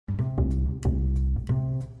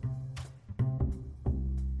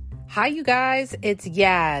Hi, you guys, it's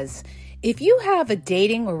Yaz. If you have a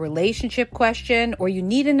dating or relationship question or you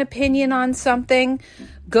need an opinion on something,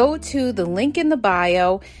 go to the link in the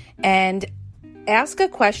bio and ask a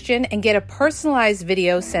question and get a personalized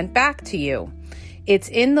video sent back to you. It's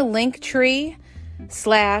in the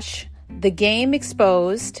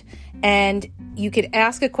Linktree/TheGameExposed, and you could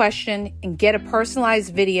ask a question and get a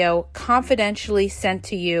personalized video confidentially sent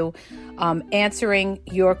to you, answering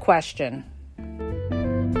your question.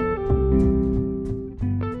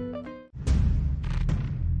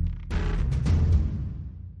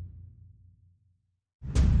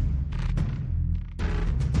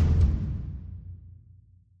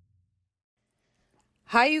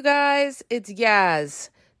 Hi, you guys, it's Yaz.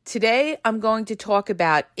 Today, I'm going to talk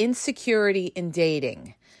about insecurity in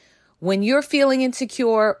dating. When you're feeling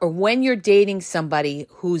insecure or when you're dating somebody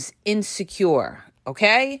who's insecure,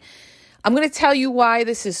 okay? I'm going to tell you why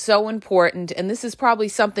this is so important, and this is probably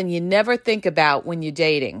something you never think about when you're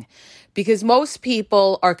dating, because most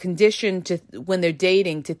people are conditioned to, when they're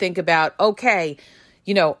dating, to think about, okay,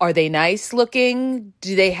 are they nice looking?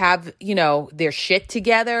 Do they have, their shit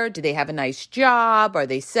together? Do they have a nice job? Are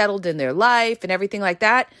they settled in their life and everything like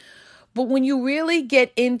that? But when you really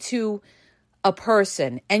get into a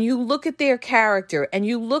person and you look at their character and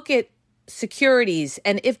you look at securities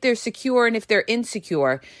and if they're secure and if they're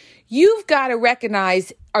insecure, you've got to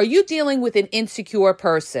recognize, are you dealing with an insecure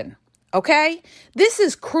person? Okay? This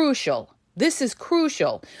is crucial. This is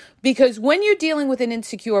crucial because when you're dealing with an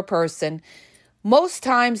insecure person, most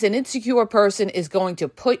times an insecure person is going to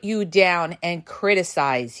put you down and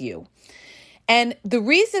criticize you. And the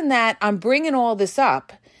reason that I'm bringing all this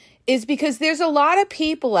up is because there's a lot of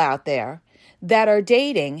people out there that are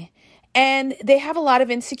dating and they have a lot of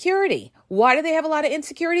insecurity. Why do they have a lot of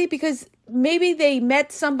insecurity? Because maybe they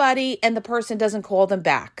met somebody and the person doesn't call them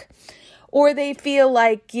back. Or they feel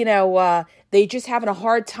like, they just having a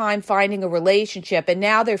hard time finding a relationship. And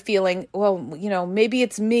now they're feeling, well, maybe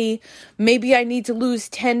it's me. Maybe I need to lose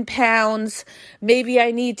 10 pounds. Maybe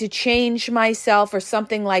I need to change myself or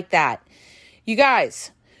something like that. You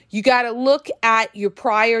guys, you got to look at your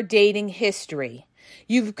prior dating history.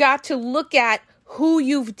 You've got to look at who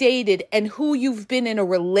you've dated and who you've been in a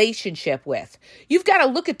relationship with. You've got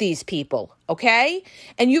to look at these people, okay?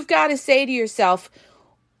 And you've got to say to yourself,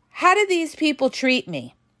 how did these people treat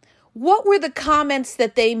me? What were the comments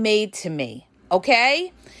that they made to me?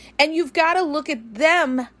 Okay? And you've got to look at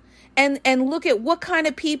them and look at what kind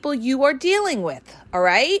of people you are dealing with. All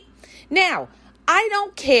right? Now, I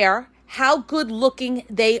don't care how good looking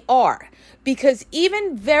they are, because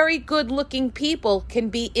even very good looking people can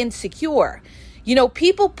be insecure.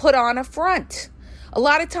 People put on a front. A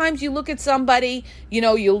lot of times you look at somebody,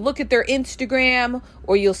 you'll look at their Instagram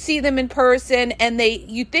or you'll see them in person and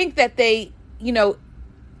you think that they,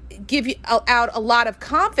 give you out a lot of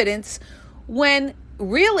confidence when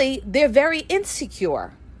really they're very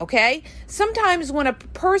insecure, okay? Sometimes when a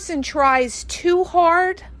person tries too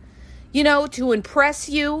hard, to impress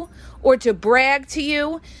you or to brag to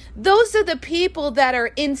you, those are the people that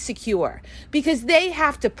are insecure because they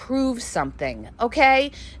have to prove something,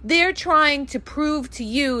 okay? They're trying to prove to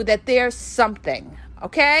you that they're something,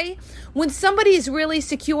 okay? When somebody is really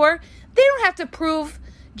secure, they don't have to prove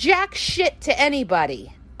jack shit to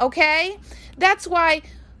anybody, okay? That's why,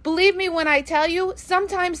 believe me when I tell you,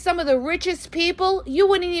 sometimes some of the richest people, you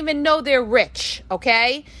wouldn't even know they're rich,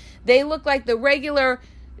 okay? They look like the regular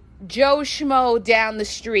Joe Schmo down the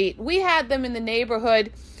street. We had them in the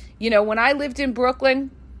neighborhood. When I lived in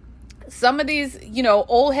Brooklyn, some of these,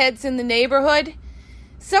 old heads in the neighborhood,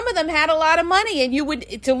 some of them had a lot of money, and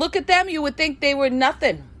to look at them, you would think they were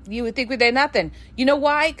nothing. You would think they're nothing. You know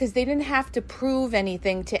why? Because they didn't have to prove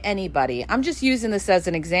anything to anybody. I'm just using this as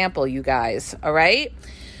an example, you guys, all right?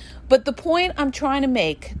 But the point I'm trying to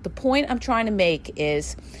make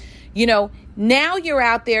is, now you're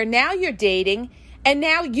out there, now you're dating, and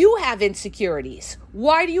now you have insecurities.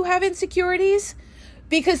 Why do you have insecurities?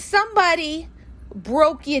 Because somebody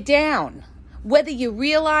broke you down, whether you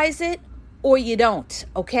realize it or you don't,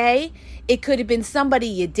 okay? It could have been somebody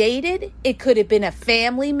you dated. It could have been a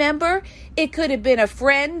family member. It could have been a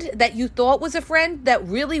friend that you thought was a friend that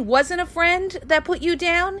really wasn't a friend that put you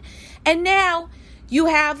down. And now you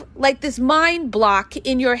have like this mind block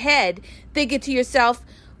in your head thinking to yourself,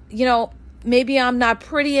 maybe I'm not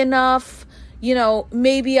pretty enough.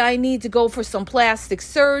 Maybe I need to go for some plastic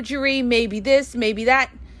surgery, maybe this, maybe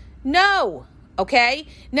that. No, okay?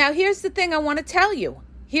 Now, here's the thing I want to tell you.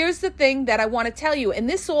 And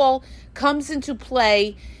this all comes into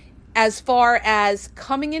play as far as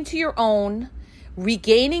coming into your own,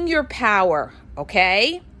 regaining your power,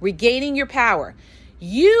 okay? Regaining your power.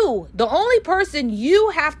 The only person you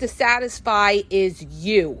have to satisfy is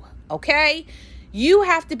you, okay? You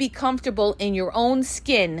have to be comfortable in your own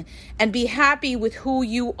skin and be happy with who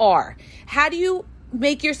you are. How do you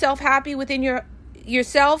make yourself happy within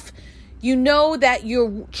yourself? You know that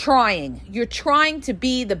you're trying. You're trying to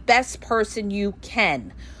be the best person you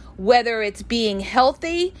can. Whether it's being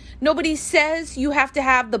healthy, nobody says you have to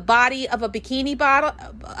have the body of a bikini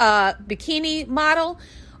model,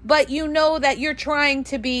 but you know that you're trying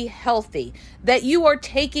to be healthy, that you are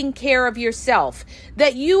taking care of yourself,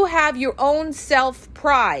 that you have your own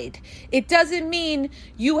self-pride. It doesn't mean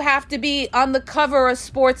you have to be on the cover of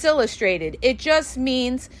Sports Illustrated. It just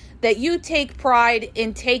means that you take pride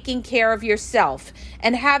in taking care of yourself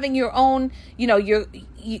and having your own, your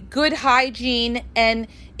good hygiene, and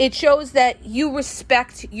it shows that you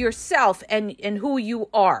respect yourself and who you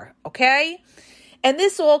are, okay? And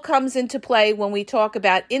this all comes into play when we talk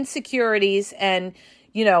about insecurities and,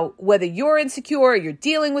 whether you're insecure or you're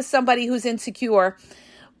dealing with somebody who's insecure.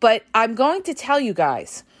 But I'm going to tell you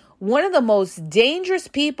guys, one of the most dangerous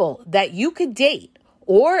people that you could date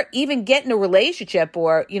or even get in a relationship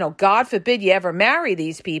or, God forbid you ever marry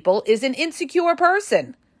these people is an insecure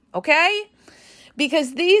person, okay?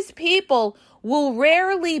 Because these people will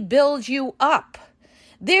rarely build you up.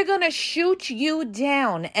 They're going to shoot you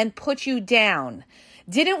down and put you down.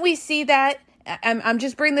 Didn't we see that? I'm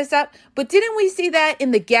just bringing this up, but didn't we see that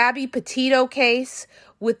in the Gabby Petito case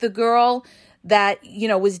with the girl that,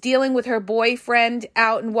 was dealing with her boyfriend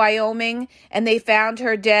out in Wyoming and they found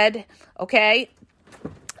her dead, okay?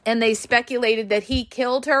 And they speculated that he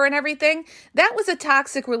killed her and everything. That was a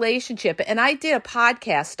toxic relationship. And I did a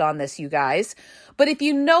podcast on this, you guys. But if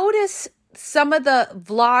you notice some of the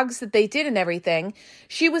vlogs that they did and everything,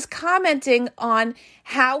 she was commenting on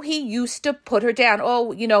how he used to put her down.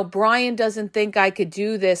 Oh, Brian doesn't think I could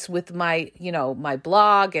do this with my, my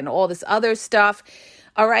blog and all this other stuff.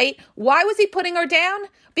 All right. Why was he putting her down?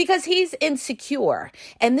 Because he's insecure.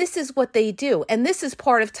 And this is what they do. And this is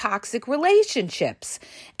part of toxic relationships.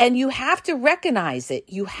 And you have to recognize it.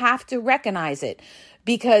 You have to recognize it.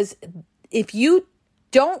 Because if you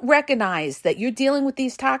don't recognize that you're dealing with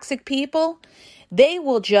these toxic people, they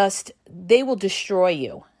will destroy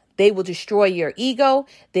you. They will destroy your ego.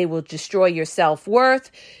 They will destroy your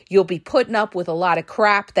self-worth. You'll be putting up with a lot of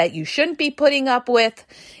crap that you shouldn't be putting up with.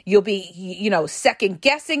 You'll be, second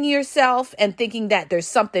guessing yourself and thinking that there's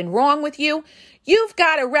something wrong with you. You've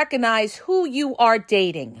got to recognize who you are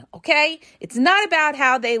dating, okay? It's not about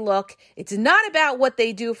how they look. It's not about what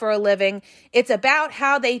they do for a living. It's about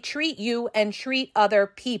how they treat you and treat other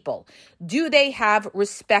people. Do they have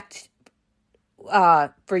respect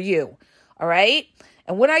for you, all right?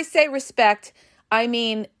 And when I say respect, I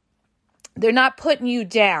mean they're not putting you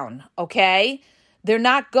down, okay? They're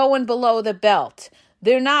not going below the belt.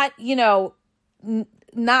 They're not,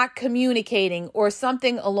 not communicating or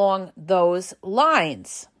something along those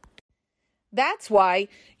lines. That's why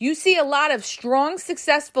you see a lot of strong,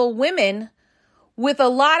 successful women with a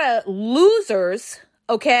lot of losers,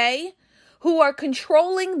 okay, who are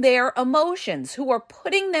controlling their emotions, who are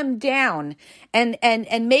putting them down and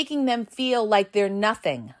making them feel like they're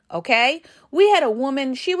nothing, okay? We had a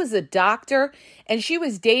woman, she was a doctor, and she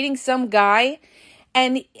was dating some guy,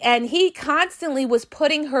 and he constantly was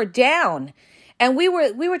putting her down. And we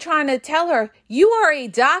were trying to tell her, you are a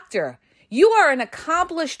doctor. You are an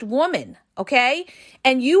accomplished woman, okay?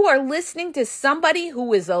 And you are listening to somebody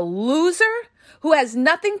who is a loser, who has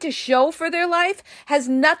nothing to show for their life, has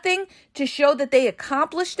nothing to show that they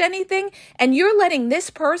accomplished anything, and you're letting this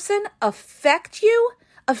person affect you,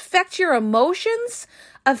 affect your emotions,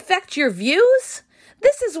 affect your views?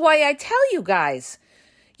 This is why I tell you guys,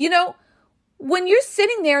 when you're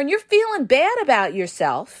sitting there and you're feeling bad about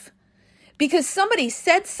yourself because somebody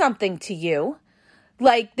said something to you,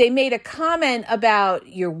 like they made a comment about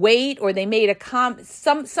your weight or they made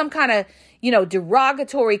some kind of,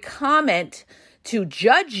 derogatory comment to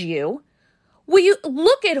judge you, will you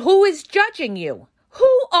look at who is judging you?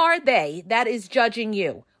 Who are they that is judging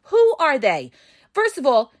you? Who are they? First of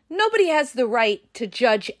all, nobody has the right to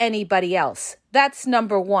judge anybody else. That's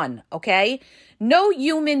number one, okay? No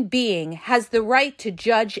human being has the right to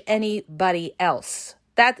judge anybody else.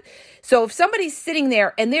 So if somebody's sitting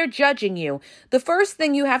there and they're judging you, the first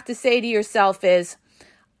thing you have to say to yourself is,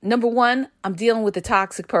 number one, I'm dealing with a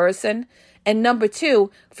toxic person. And number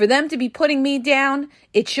two, for them to be putting me down,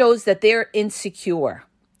 it shows that they're insecure,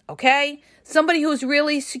 okay? Somebody who's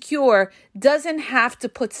really secure doesn't have to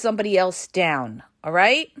put somebody else down, all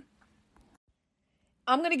right?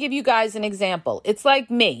 I'm going to give you guys an example. It's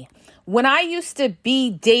like me. When I used to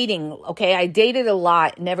be dating, okay, I dated a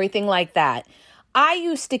lot and everything like that. I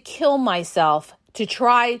used to kill myself to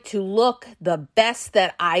try to look the best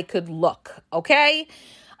that I could look, okay?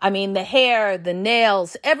 I mean, the hair, the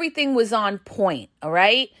nails, everything was on point, all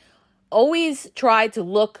right? Always tried to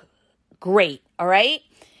look great, all right?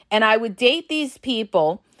 And I would date these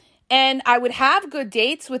people, and I would have good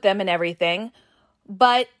dates with them and everything,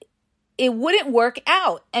 but it wouldn't work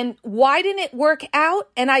out. And why didn't it work out?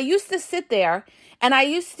 And I used to sit there, and I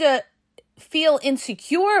used to feel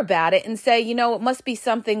insecure about it and say, it must be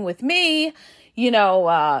something with me,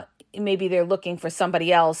 maybe they're looking for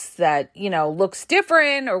somebody else that, looks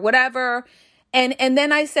different or whatever. And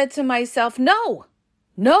then I said to myself, no.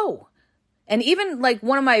 And even like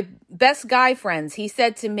one of my best guy friends, he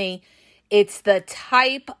said to me, it's the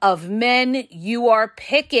type of men you are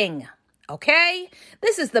picking. Okay?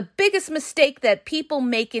 This is the biggest mistake that people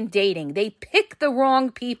make in dating. They pick the wrong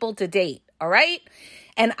people to date. All right?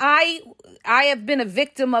 And I have been a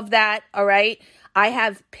victim of that, all right? I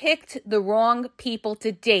have picked the wrong people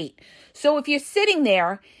to date. So if you're sitting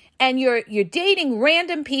there and you're dating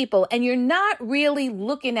random people and you're not really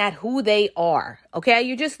looking at who they are, okay?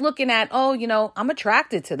 You're just looking at, I'm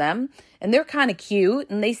attracted to them and they're kind of cute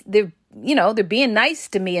and they're being nice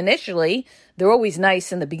to me initially. They're always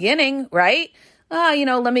nice in the beginning, right?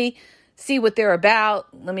 Let me see what they're about.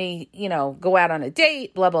 Let me, go out on a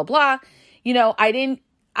date, blah, blah, blah. I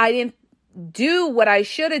didn't do what I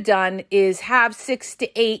should have done is have 6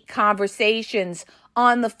 to 8 conversations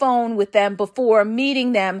on the phone with them before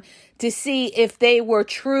meeting them to see if they were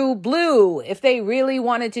true blue, if they really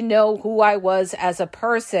wanted to know who I was as a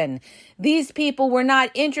person. These people were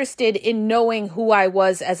not interested in knowing who I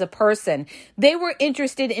was as a person. They were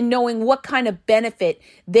interested in knowing what kind of benefit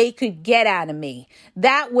they could get out of me.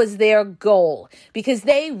 That was their goal because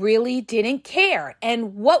they really didn't care.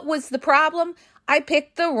 And what was the problem? I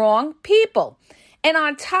picked the wrong people. And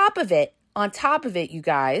on top of it, you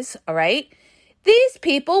guys, all right, these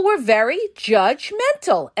people were very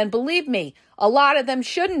judgmental. And believe me, a lot of them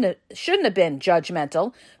shouldn't have been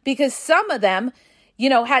judgmental because some of them,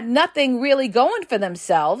 had nothing really going for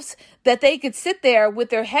themselves that they could sit there with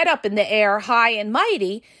their head up in the air, high and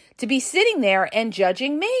mighty, to be sitting there and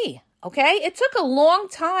judging me. Okay? It took a long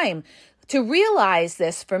time to realize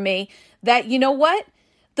this for me that, you know what?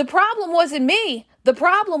 The problem wasn't me. The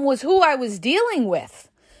problem was who I was dealing with.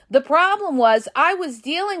 The problem was I was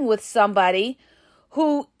dealing with somebody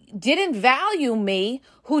who didn't value me,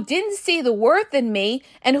 who didn't see the worth in me,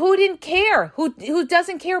 and who didn't care, who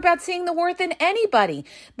doesn't care about seeing the worth in anybody,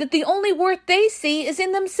 that the only worth they see is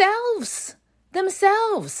in themselves,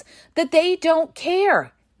 that they don't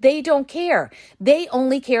care. They don't care. They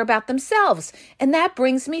only care about themselves. And that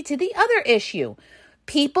brings me to the other issue.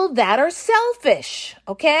 People that are selfish,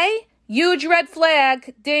 okay? Huge red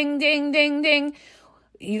flag, ding, ding, ding, ding.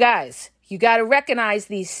 You guys, you got to recognize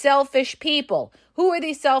these selfish people. Who are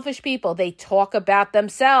these selfish people? They talk about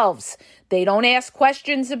themselves. They don't ask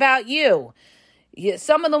questions about you.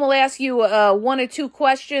 Some of them will ask you 1 or 2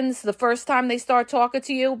 questions the first time they start talking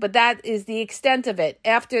to you, but that is the extent of it.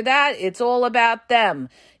 After that, it's all about them.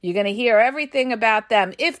 You're going to hear everything about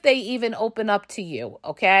them if they even open up to you,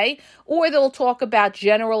 okay? Or they'll talk about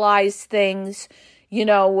generalized things.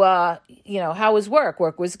 How was work?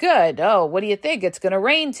 Work was good. Oh, what do you think? It's going to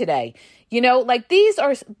rain today. These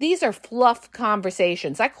are fluff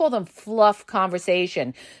conversations. I call them fluff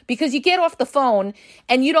conversation because you get off the phone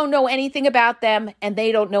and you don't know anything about them and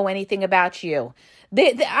they don't know anything about you.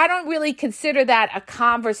 I don't really consider that a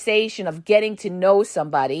conversation of getting to know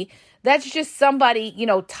somebody. That's just somebody,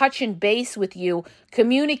 touching base with you,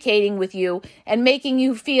 communicating with you, and making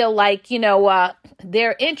you feel like,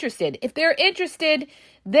 they're interested. If they're interested,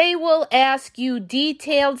 they will ask you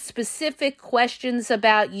detailed, specific questions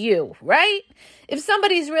about you, right? If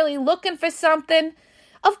somebody's really looking for something,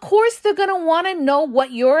 of course they're going to want to know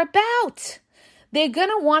what you're about. They're going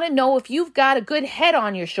to want to know if you've got a good head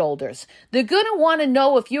on your shoulders. They're going to want to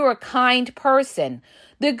know if you're a kind person.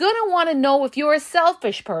 They're going to want to know if you're a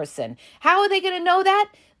selfish person. How are they going to know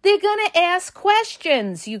that? They're going to ask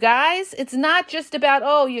questions, you guys. It's not just about,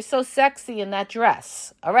 oh, you're so sexy in that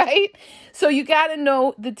dress, all right? So you got to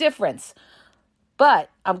know the difference. But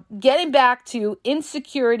I'm getting back to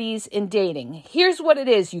insecurities in dating. Here's what it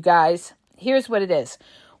is, you guys. Here's what it is.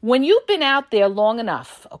 When you've been out there long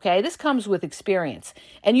enough, okay, this comes with experience,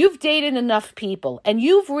 and you've dated enough people, and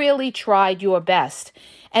you've really tried your best,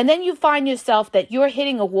 and then you find yourself that you're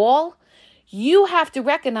hitting a wall, you have to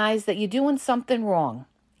recognize that you're doing something wrong.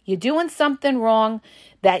 You're doing something wrong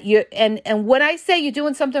and when I say you're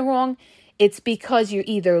doing something wrong, it's because you're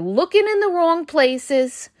either looking in the wrong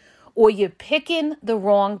places or you're picking the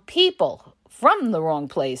wrong people from the wrong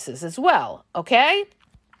places as well, okay?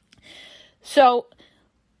 So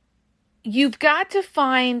you've got to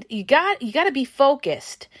find, you got to be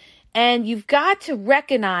focused, and you've got to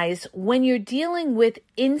recognize when you're dealing with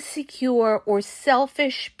insecure or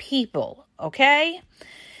selfish people, okay?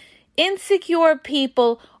 Insecure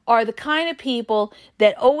people are the kind of people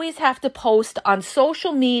that always have to post on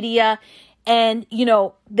social media, and,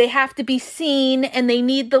 they have to be seen, and they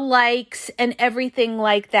need the likes and everything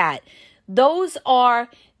like that. Those are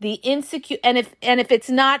the insecure, and if it's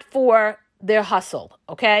not for their hustle,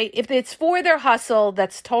 okay? If it's for their hustle,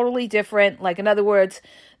 that's totally different. Like, in other words,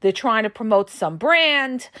 they're trying to promote some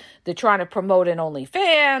brand, they're trying to promote an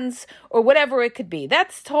OnlyFans, or whatever it could be.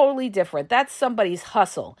 That's totally different. That's somebody's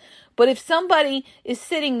hustle. But if somebody is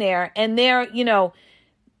sitting there and they're,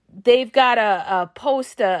 they've got to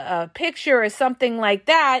post a picture or something like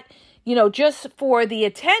that, just for the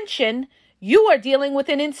attention, you are dealing with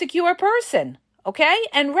an insecure person, okay?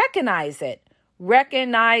 And recognize it.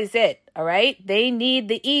 Recognize it, all right? They need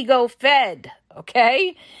the ego fed,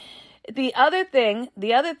 okay? The other thing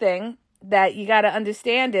that you got to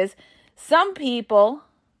understand is some people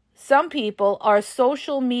are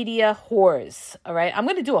social media whores, all right? I'm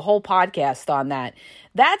going to do a whole podcast on that.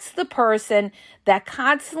 That's the person that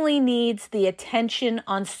constantly needs the attention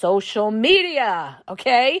on social media,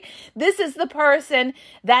 okay? This is the person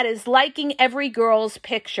that is liking every girl's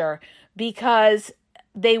picture because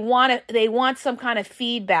they want some kind of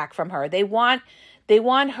feedback from her. They want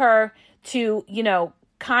her to,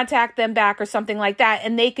 contact them back or something like that,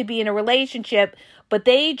 and they could be in a relationship, but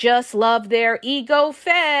they just love their ego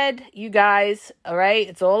fed, you guys, all right?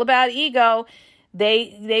 It's all about ego.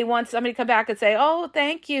 They want somebody to come back and say, oh,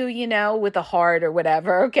 thank you, with a heart or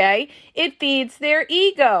whatever, okay? It feeds their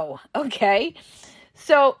ego, okay?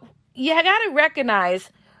 So you got to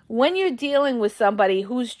recognize when you're dealing with somebody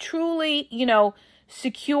who's truly,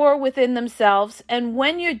 secure within themselves, and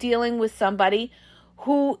when you're dealing with somebody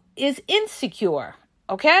who is insecure,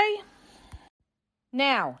 okay?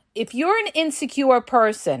 Now, if you're an insecure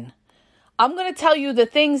person, I'm going to tell you the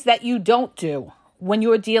things that you don't do when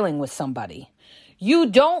you're dealing with somebody. You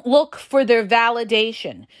don't look for their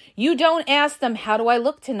validation. You don't ask them, how do I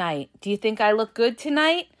look tonight? Do you think I look good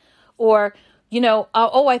tonight? Or,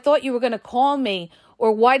 oh, I thought you were going to call me.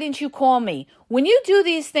 Or why didn't you call me? When you do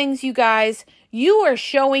these things, you guys, you are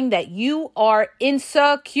showing that you are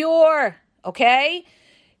insecure, okay?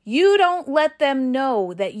 You don't let them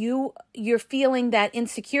know that you're feeling that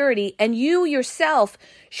insecurity, and you yourself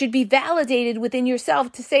should be validated within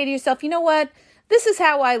yourself to say to yourself, you know what? This is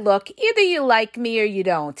how I look. Either you like me or you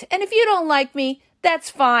don't. And if you don't like me, that's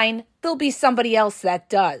fine. There'll be somebody else that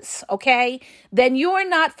does, okay? Then you're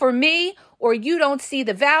not for me, or you don't see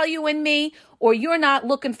the value in me, or you're not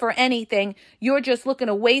looking for anything. You're just looking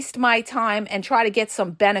to waste my time and try to get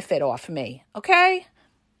some benefit off me, okay?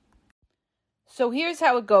 So here's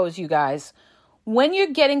how it goes, you guys. When you're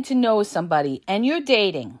getting to know somebody and you're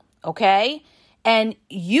dating, okay, and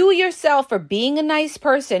you yourself are being a nice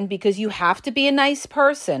person, because you have to be a nice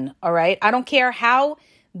person, all right? I don't care how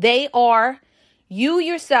they are. You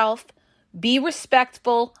yourself, be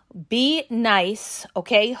respectful, be nice,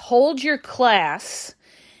 okay? Hold your class.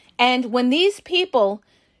 And when these people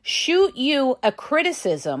shoot you a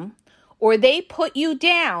criticism or they put you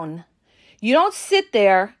down, you don't sit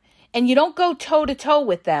there and you don't go toe-to-toe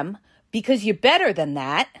with them because you're better than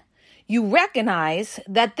that. You recognize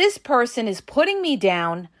that this person is putting me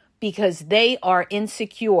down because they are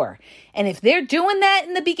insecure. And if they're doing that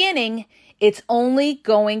in the beginning, it's only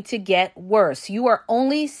going to get worse. You are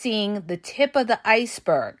only seeing the tip of the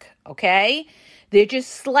iceberg, okay? They're just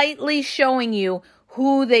slightly showing you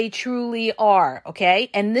who they truly are, okay?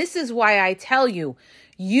 And this is why I tell you,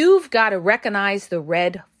 you've got to recognize the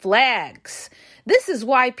red flags. This is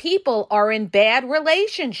why people are in bad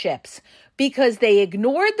relationships, because they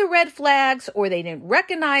ignored the red flags, or they didn't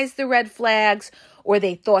recognize the red flags, or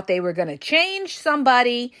they thought they were going to change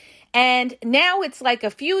somebody. And now it's like a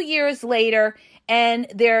few years later, and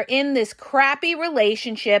they're in this crappy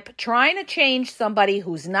relationship trying to change somebody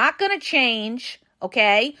who's not going to change,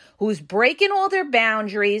 okay? Who's breaking all their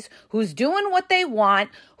boundaries, who's doing what they want,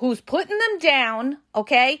 who's putting them down,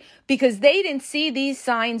 okay? Because they didn't see these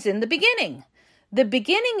signs in the beginning. The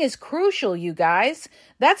beginning is crucial, you guys.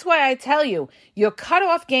 That's why I tell you, your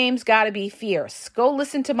cutoff game's got to be fierce. Go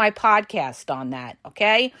listen to my podcast on that,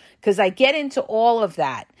 okay? Because I get into all of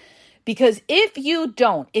that. Because if you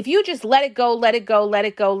just let it go,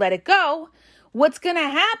 what's going to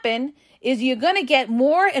happen is you're going to get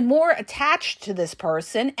more and more attached to this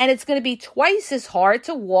person, and it's going to be twice as hard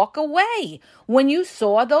to walk away when you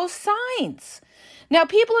saw those signs. Now,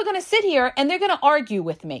 people are going to sit here and they're going to argue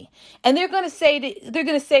with me. And they're going to say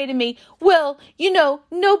to me, well,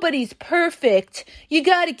 nobody's perfect. You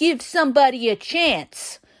got to give somebody a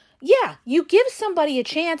chance. Yeah, you give somebody a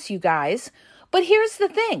chance, you guys. But here's the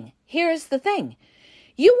thing.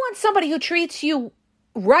 You want somebody who treats you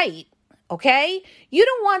right, okay? You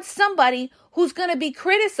don't want somebody who's going to be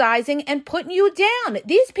criticizing and putting you down.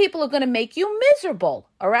 These people are going to make you miserable,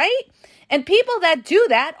 all right? And people that do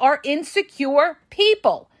that are insecure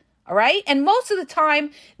people, all right? And most of the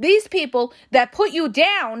time, these people that put you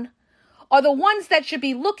down are the ones that should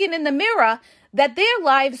be looking in the mirror that their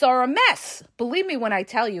lives are a mess. Believe me when I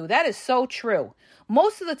tell you, that is so true.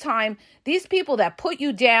 Most of the time, these people that put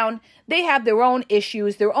you down, they have their own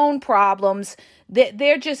issues, their own problems.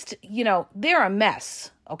 They're just, they're a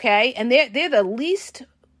mess, okay? And they're the least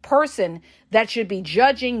person that should be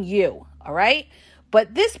judging you, all right?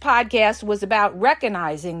 But this podcast was about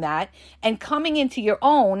recognizing that and coming into your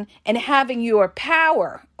own and having your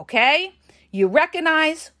power, okay? You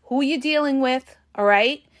recognize who you're dealing with, all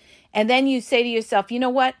right? And then you say to yourself, you know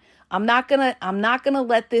what? I'm not gonna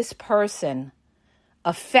let this person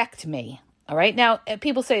affect me. All right. Now,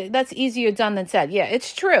 people say that's easier done than said. Yeah,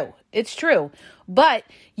 it's true. But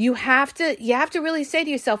you have to really say to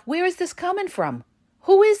yourself, where is this coming from?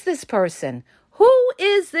 Who is this person? Who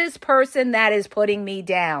is this person that is putting me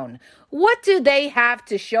down? What do they have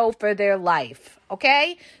to show for their life?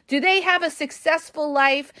 Okay? Do they have a successful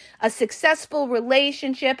life, a successful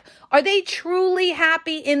relationship? Are they truly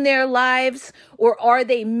happy in their lives, or are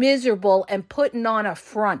they miserable and putting on a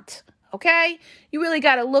front? Okay? You really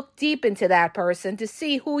got to look deep into that person to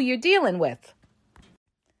see who you're dealing with.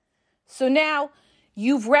 So now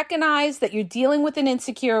you've recognized that you're dealing with an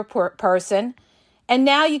insecure person. And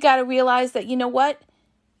now you got to realize that, you know what?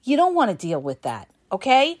 You don't want to deal with that.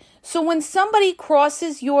 Okay? So when somebody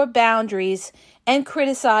crosses your boundaries and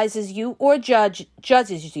criticizes you or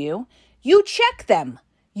judges you, you check them.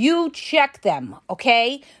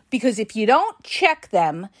 Okay? Because if you don't check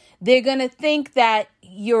them, they're going to think that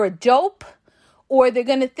you're a dope, or they're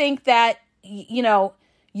going to think that,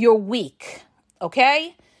 you're weak.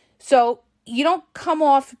 Okay? So you don't come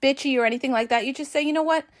off bitchy or anything like that. You just say, you know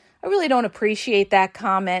what? I really don't appreciate that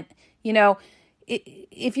comment.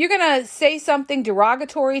 If you're going to say something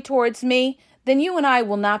derogatory towards me, then you and I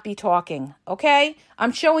will not be talking, okay?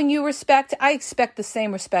 I'm showing you respect. I expect the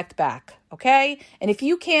same respect back, okay? And if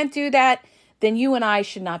you can't do that, then you and I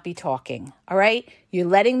should not be talking, all right? You're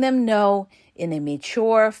letting them know in a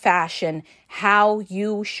mature fashion how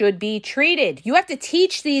you should be treated. You have to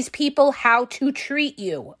teach these people how to treat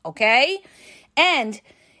you, okay? And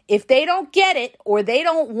if they don't get it, or they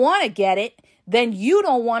don't want to get it, then you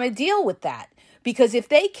don't want to deal with that. Because if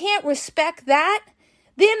they can't respect that,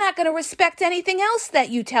 they're not going to respect anything else that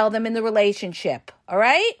you tell them in the relationship, all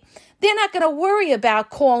right? They're not going to worry about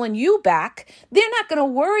calling you back. They're not going to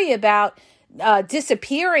worry about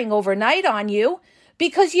disappearing overnight on you,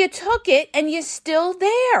 because you took it and you're still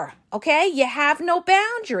there, okay? You have no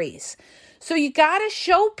boundaries. So you got to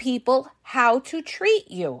show people how to treat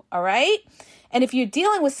you, all right? And if you're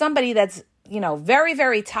dealing with somebody that's, very,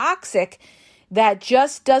 very toxic, that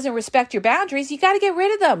just doesn't respect your boundaries, you got to get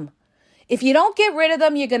rid of them. If you don't get rid of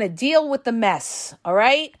them, you're going to deal with the mess, all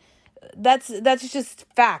right? That's just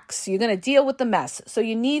facts. You're going to deal with the mess. So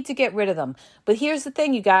you need to get rid of them. But here's the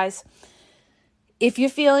thing, you guys. If you're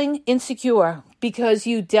feeling insecure because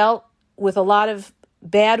you dealt with a lot of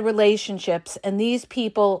bad relationships and these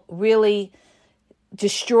people really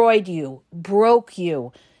destroyed you, broke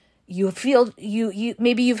you, you feel you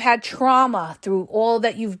maybe you've had trauma through all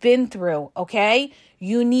that you've been through, okay?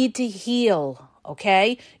 You need to heal,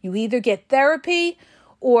 okay? You either get therapy,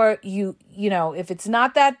 or if it's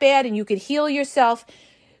not that bad and you could heal yourself,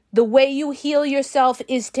 the way you heal yourself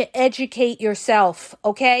is to educate yourself,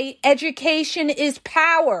 okay? Education is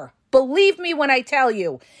power. Believe me when I tell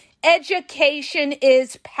you, education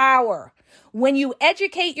is power. When you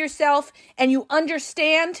educate yourself and you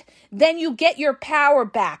understand, then you get your power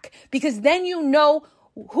back, because then you know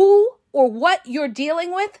who or what you're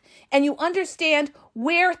dealing with, and you understand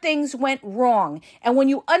where things went wrong. And when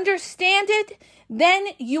you understand it, then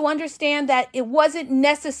you understand that it wasn't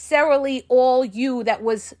necessarily all you that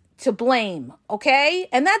was to blame, okay?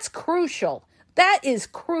 And that's crucial. That is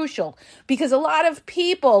crucial, because a lot of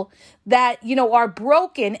people that, are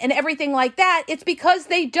broken and everything like that, it's because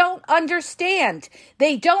they don't understand.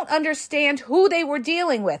 They don't understand who they were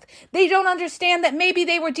dealing with. They don't understand that maybe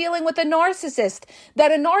they were dealing with a narcissist,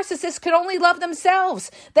 that a narcissist could only love themselves,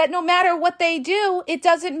 that no matter what they do, it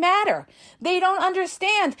doesn't matter. They don't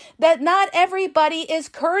understand that not everybody is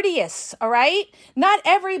courteous, all right? Not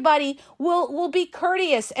everybody will be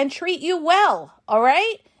courteous and treat you well, all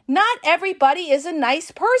right? Not everybody is a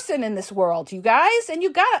nice person in this world, you guys, and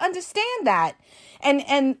you got to understand that.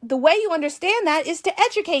 And the way you understand that is to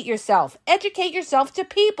educate yourself. Educate yourself to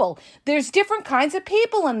people. There's different kinds of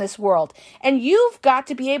people in this world, and you've got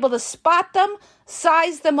to be able to spot them,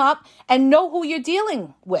 size them up, and know who you're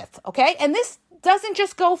dealing with, okay? And this doesn't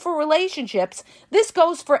just go for relationships. This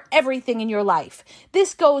goes for everything in your life.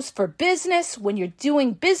 This goes for business. When you're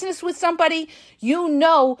doing business with somebody,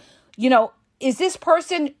 is this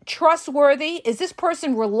person trustworthy? Is this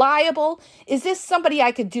person reliable? Is this somebody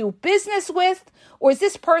I could do business with? Or is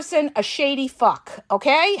this person a shady fuck?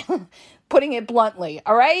 Okay? Putting it bluntly,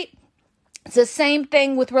 all right? It's the same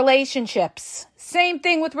thing with relationships. Same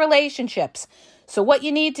thing with relationships. So what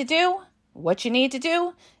you need to do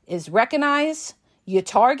is recognize your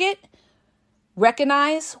target,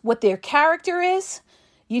 recognize what their character is.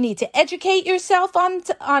 You need to educate yourself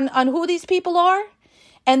on who these people are.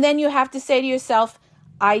 And then you have to say to yourself,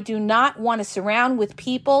 I do not want to surround with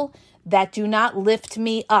people that do not lift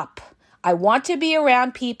me up. I want to be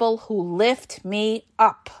around people who lift me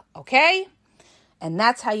up, okay? And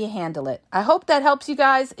that's how you handle it. I hope that helps you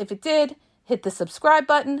guys. If it did, hit the subscribe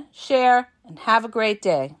button, share, and have a great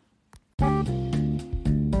day.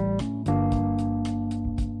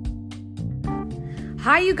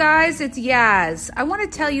 Hi, you guys, it's Yaz. I want to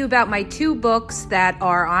tell you about my 2 books that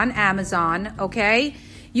are on Amazon, okay?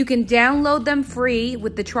 You can download them free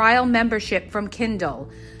with the trial membership from Kindle.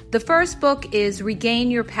 The first book is Regain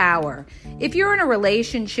Your Power. If you're in a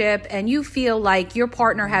relationship and you feel like your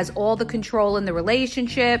partner has all the control in the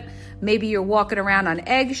relationship, maybe you're walking around on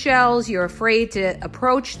eggshells, you're afraid to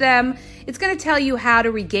approach them, it's going to tell you how to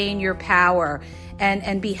regain your power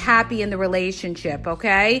and be happy in the relationship,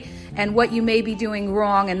 okay? And what you may be doing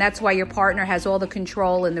wrong, and that's why your partner has all the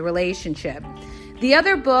control in the relationship. The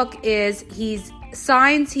other book is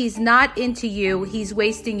Signs He's Not Into You, He's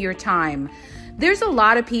Wasting Your Time. There's a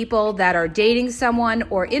lot of people that are dating someone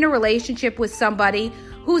or in a relationship with somebody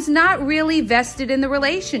who's not really vested in the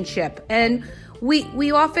relationship. And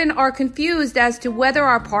we often are confused as to whether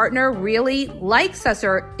our partner really likes us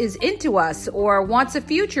or is into us or wants a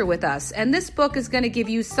future with us. And this book is going to give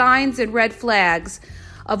you signs and red flags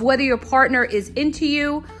of whether your partner is into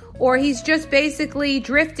you or he's just basically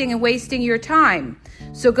drifting and wasting your time.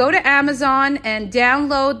 So go to Amazon and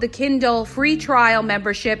download the Kindle free trial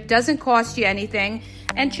membership. Doesn't cost you anything.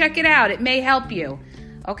 And check it out. It may help you.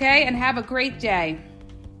 Okay? And have a great day.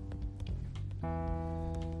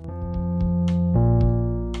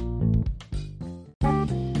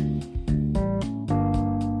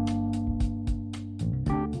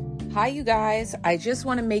 Hi, you guys. I just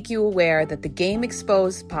want to make you aware that the Game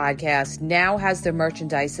Exposed podcast now has their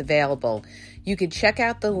merchandise available. You can check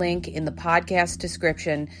out the link in the podcast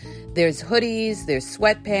description. There's hoodies, there's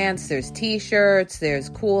sweatpants, there's t-shirts, there's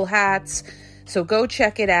cool hats. So go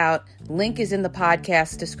check it out. Link is in the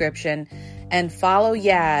podcast description. And follow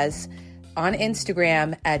Yaz on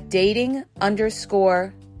Instagram at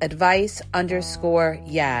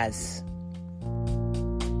dating_advice_Yaz.